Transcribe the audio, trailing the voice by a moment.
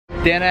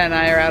Dana and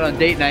I are out on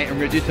date night and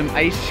we're gonna do some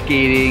ice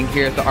skating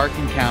here at the Ark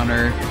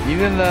Encounter,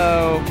 even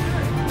though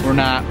we're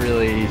not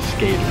really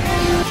skaters.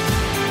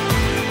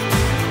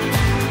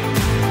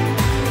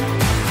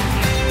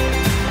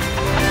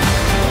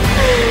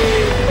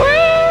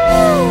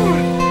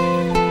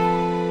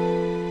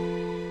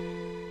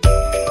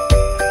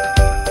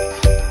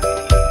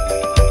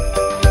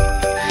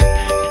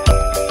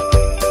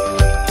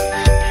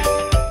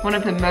 One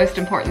of the most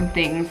important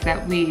things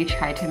that we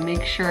try to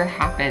make sure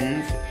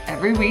happens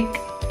every week,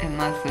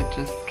 unless it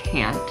just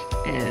can't,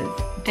 is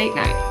date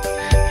night.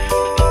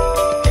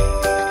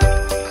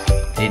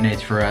 Date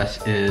nights for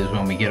us is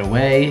when we get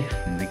away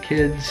from the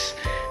kids,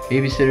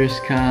 babysitters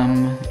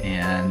come,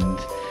 and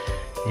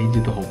they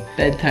do the whole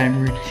bedtime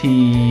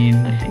routine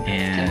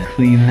and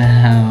clean the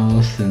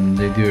house, and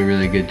they do a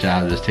really good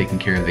job just taking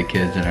care of the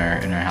kids in our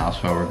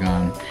house while we're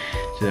gone,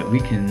 so that we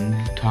can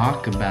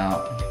talk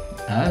about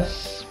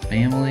us,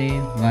 family,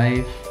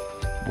 life,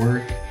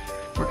 work.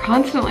 We're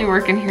constantly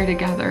working here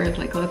together.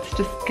 Like, let's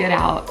just get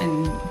out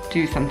and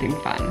do something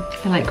fun.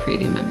 I like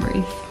creating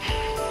memories.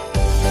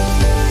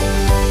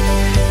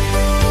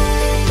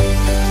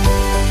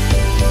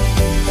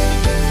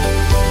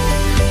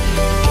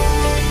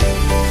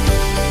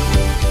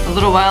 A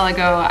little while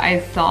ago,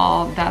 I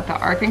saw that the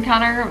Ark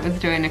Encounter was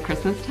doing a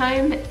Christmas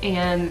time,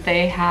 and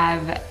they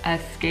have a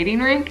skating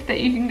rink that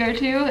you can go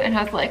to, and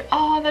I was like,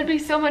 oh, that'd be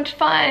so much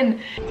fun.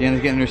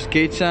 Dana's getting her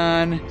skates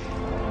on,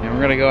 and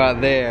we're gonna go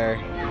out there,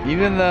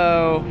 even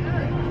though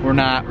we're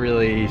not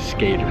really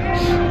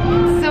skaters.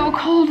 It's so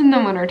cold in the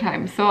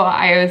wintertime, so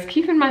I was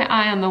keeping my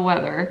eye on the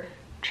weather,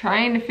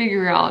 trying to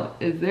figure out,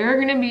 is there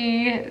gonna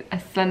be a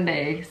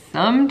Sunday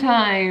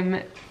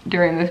sometime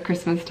during this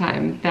Christmas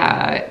time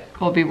that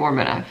will be warm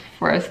enough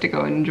for us to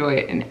go enjoy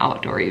an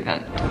outdoor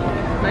event.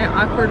 My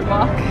awkward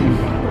walk.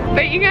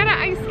 But you gotta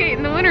ice skate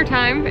in the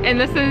wintertime, and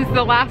this is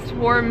the last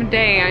warm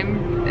day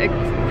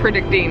I'm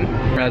predicting.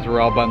 As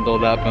we're all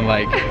bundled up in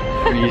like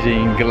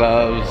freezing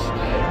gloves,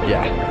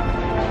 yeah.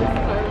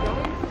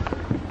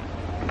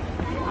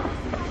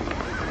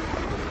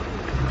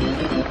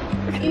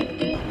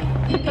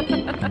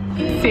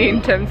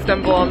 Seeing Tim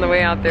stumble on the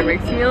way out there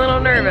makes me a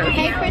little nervous,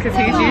 because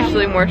he's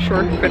usually more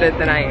short-footed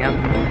than I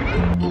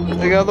am.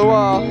 Look out the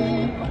wall.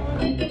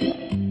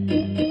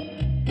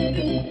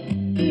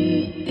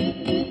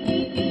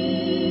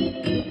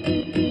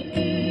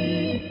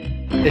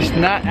 It's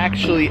not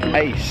actually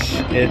ice.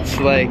 It's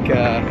like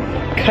a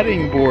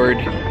cutting board,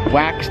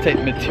 wax type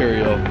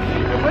material.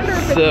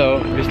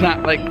 So it's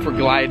not like for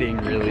gliding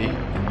really.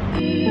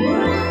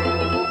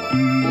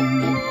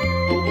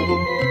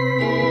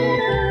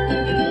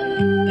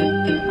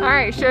 All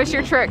right, show us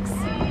your tricks.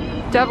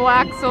 Double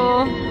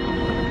axel,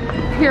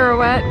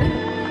 pirouette.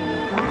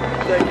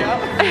 Check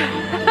out.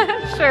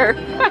 Sure.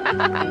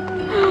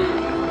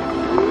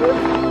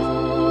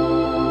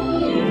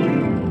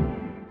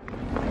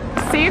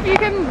 See if you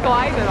can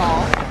glide at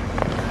all.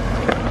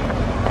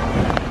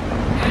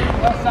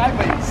 Well,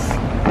 sideways.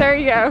 There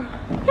you go.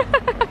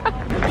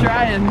 I'm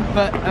trying,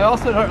 but I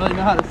also don't really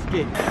know how to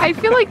skate. I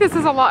feel like this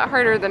is a lot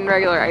harder than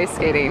regular ice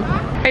skating.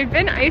 I've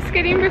been ice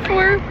skating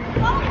before,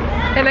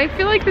 and I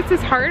feel like this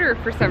is harder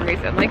for some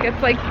reason. Like,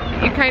 it's like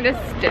you kind of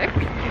stick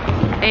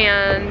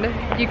and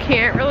you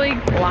can't really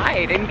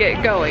glide and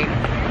get going.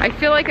 I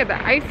feel like at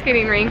the ice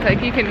skating rink,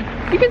 like you can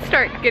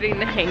start getting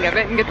the hang of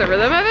it and get the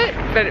rhythm of it,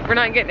 but we're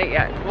not getting it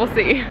yet. We'll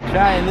see.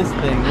 Trying this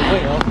thing, the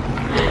wheel.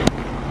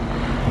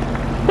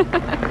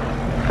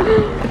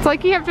 It's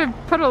like you have to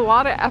put a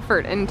lot of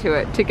effort into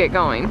it to get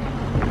going.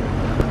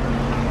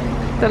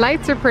 The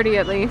lights are pretty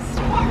at least.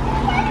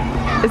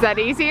 Is that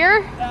easier?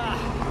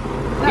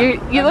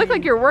 You look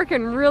like you're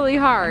working really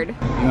hard.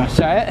 You want to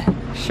try it?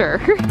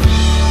 Sure.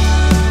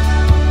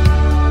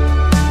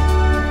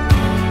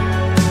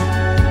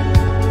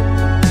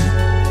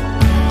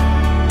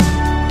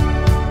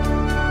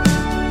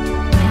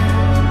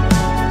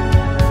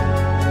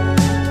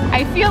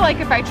 I feel like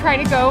if I try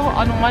to go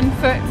on one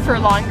foot for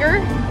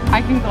longer,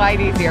 I can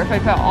glide easier if I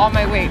put all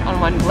my weight on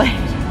one blade.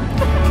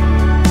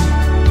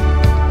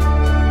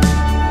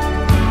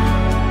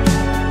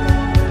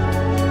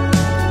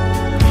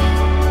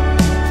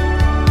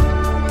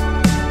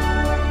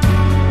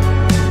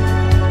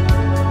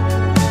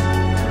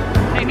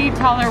 I need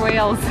taller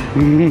whales.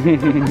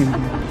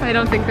 I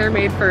don't think they're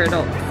made for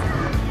adults.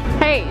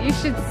 Hey, you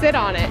should sit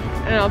on it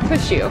and I'll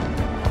push you.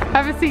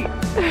 Have a seat.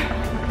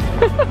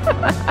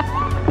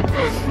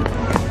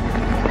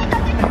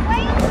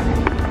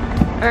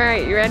 All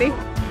right, you ready?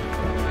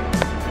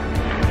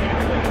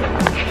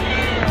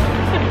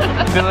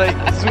 I feel like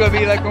this is gonna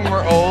be like when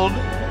we're old.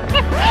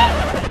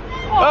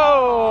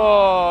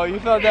 Oh, you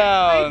fell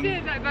down. I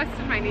did, I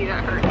busted my knee,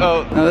 that hurt.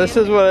 Oh, now this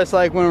is what it's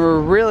like when we're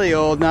really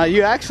old. Now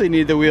you actually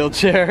need the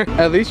wheelchair.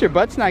 At least your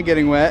butt's not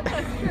getting wet.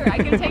 That's true, I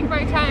can take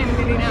my time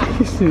getting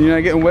out. You're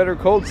not getting wet or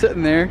cold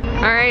sitting there.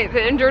 All right,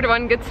 the injured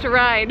one gets to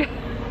ride.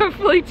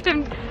 Hopefully,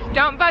 Tim,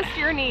 don't bust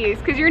your knees,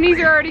 because your knees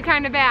are already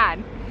kind of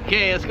bad.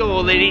 Okay, let's go,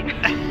 old lady.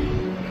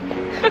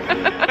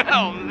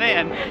 Oh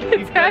man,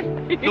 It's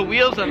heavy. the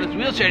wheels on this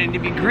wheelchair need to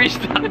be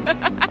greased up.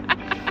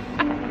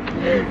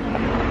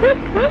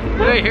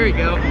 Hey, here we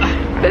go.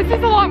 This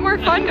is a lot more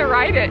fun to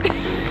ride it.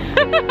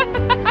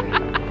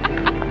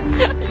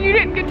 You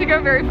didn't get to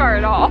go very far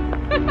at all. Woo!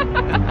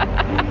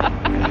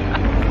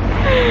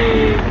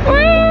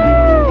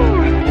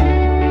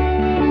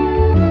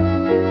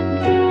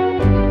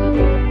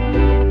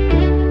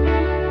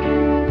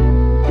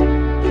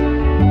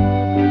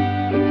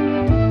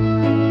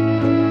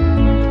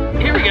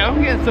 Here we go.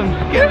 We got a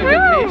good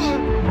pace.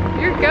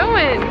 You're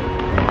going.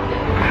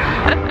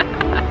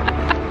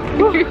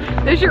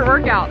 There's your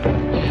workout.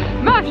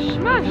 Mush,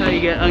 mush. Now you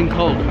get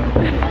uncold.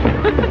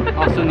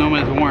 Also known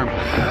as warm.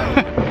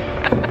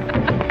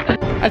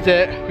 That's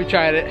it. We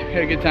tried it. We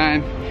had a good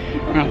time.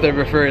 We're not there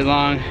for very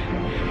long.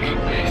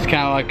 It's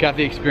kind of like got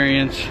the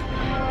experience.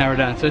 Now we're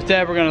done. So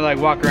instead we're gonna like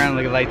walk around and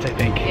look at lights, I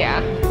think.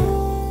 Yeah.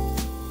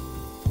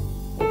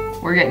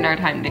 We're getting our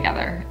time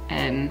together,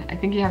 and I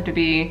think you have to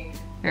be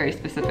very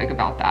specific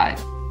about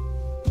that.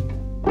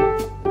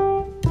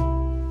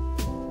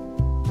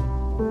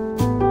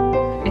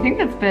 I think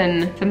that's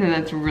been something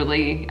that's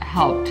really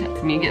helped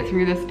me get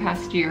through this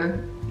past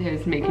year,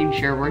 is making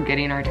sure we're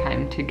getting our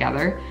time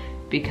together,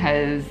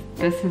 because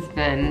this has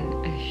been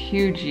a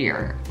huge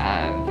year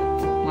of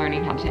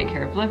learning how to take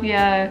care of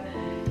Livia,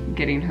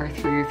 getting her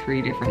through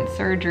 3 different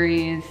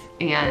surgeries,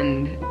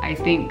 and I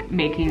think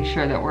making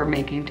sure that we're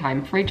making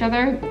time for each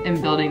other and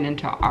building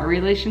into our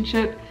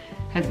relationship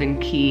has been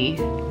key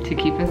to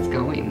keep us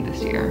going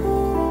this year.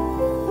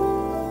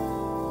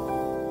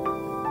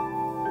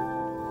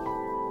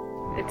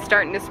 It's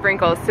starting to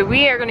sprinkle, so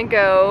we are gonna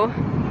go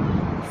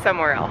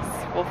somewhere else.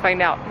 We'll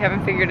find out. We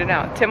haven't figured it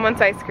out. Tim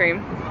wants ice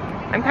cream.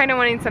 I'm kind of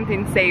wanting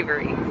something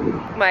savory,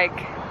 like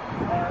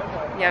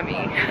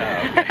yummy.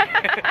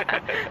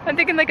 I'm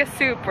thinking like a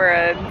soup or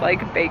a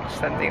like baked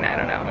something. I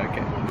don't know.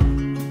 Okay.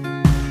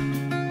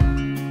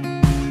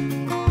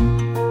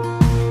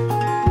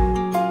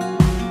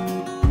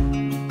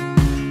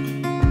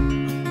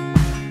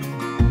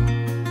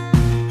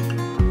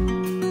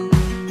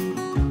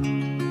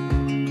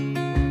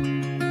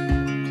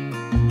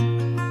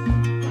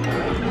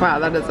 Wow,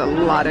 that is a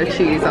lot of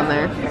cheese on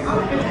there.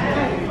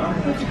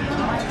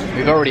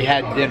 We've already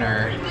had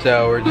dinner,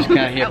 so we're just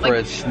kind of here for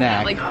a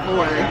snack. Like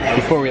 4.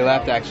 Before we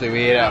left, actually,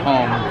 we ate at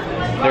home.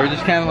 They were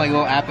just kind of like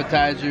little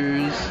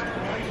appetizers,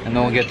 and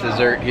then we'll get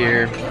dessert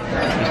here.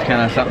 Just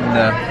kind of something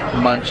to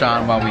munch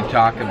on while we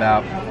talk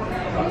about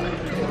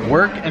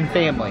work and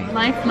family.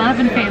 Life, love,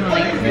 and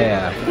family.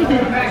 Yeah.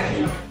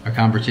 Our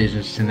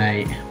conversations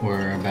tonight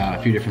were about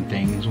a few different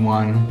things.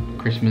 One,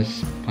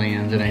 Christmas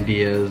plans and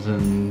ideas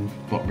and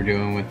what we're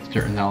doing with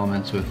certain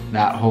elements with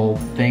that whole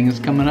thing is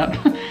coming up.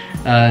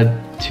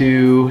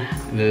 2,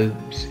 the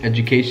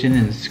education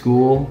in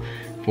school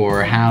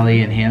for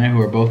Hallie and Hannah,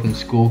 who are both in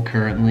school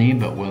currently,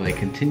 but will they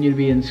continue to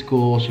be in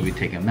school? Should we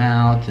take them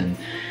out? And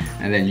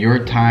then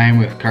your time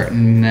with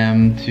carting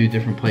them to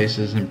different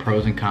places and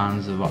pros and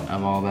cons of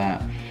all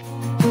that.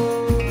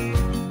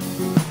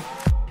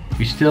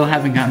 We still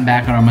haven't gotten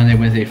back on our Monday,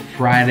 Wednesday,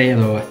 Friday,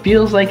 though it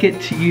feels like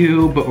it to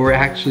you, but we're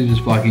actually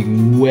just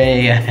vlogging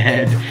way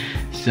ahead.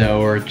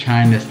 So we're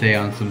trying to stay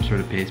on some sort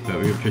of pace,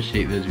 but we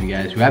appreciate those of you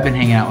guys who have been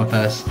hanging out with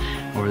us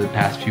over the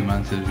past few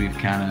months as we've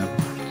kind of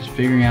just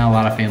figuring out a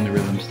lot of family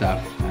rhythm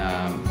stuff.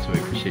 So we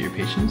appreciate your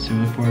patience and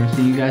we look forward to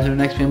seeing you guys in our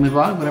next family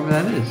vlog, whatever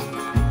that is.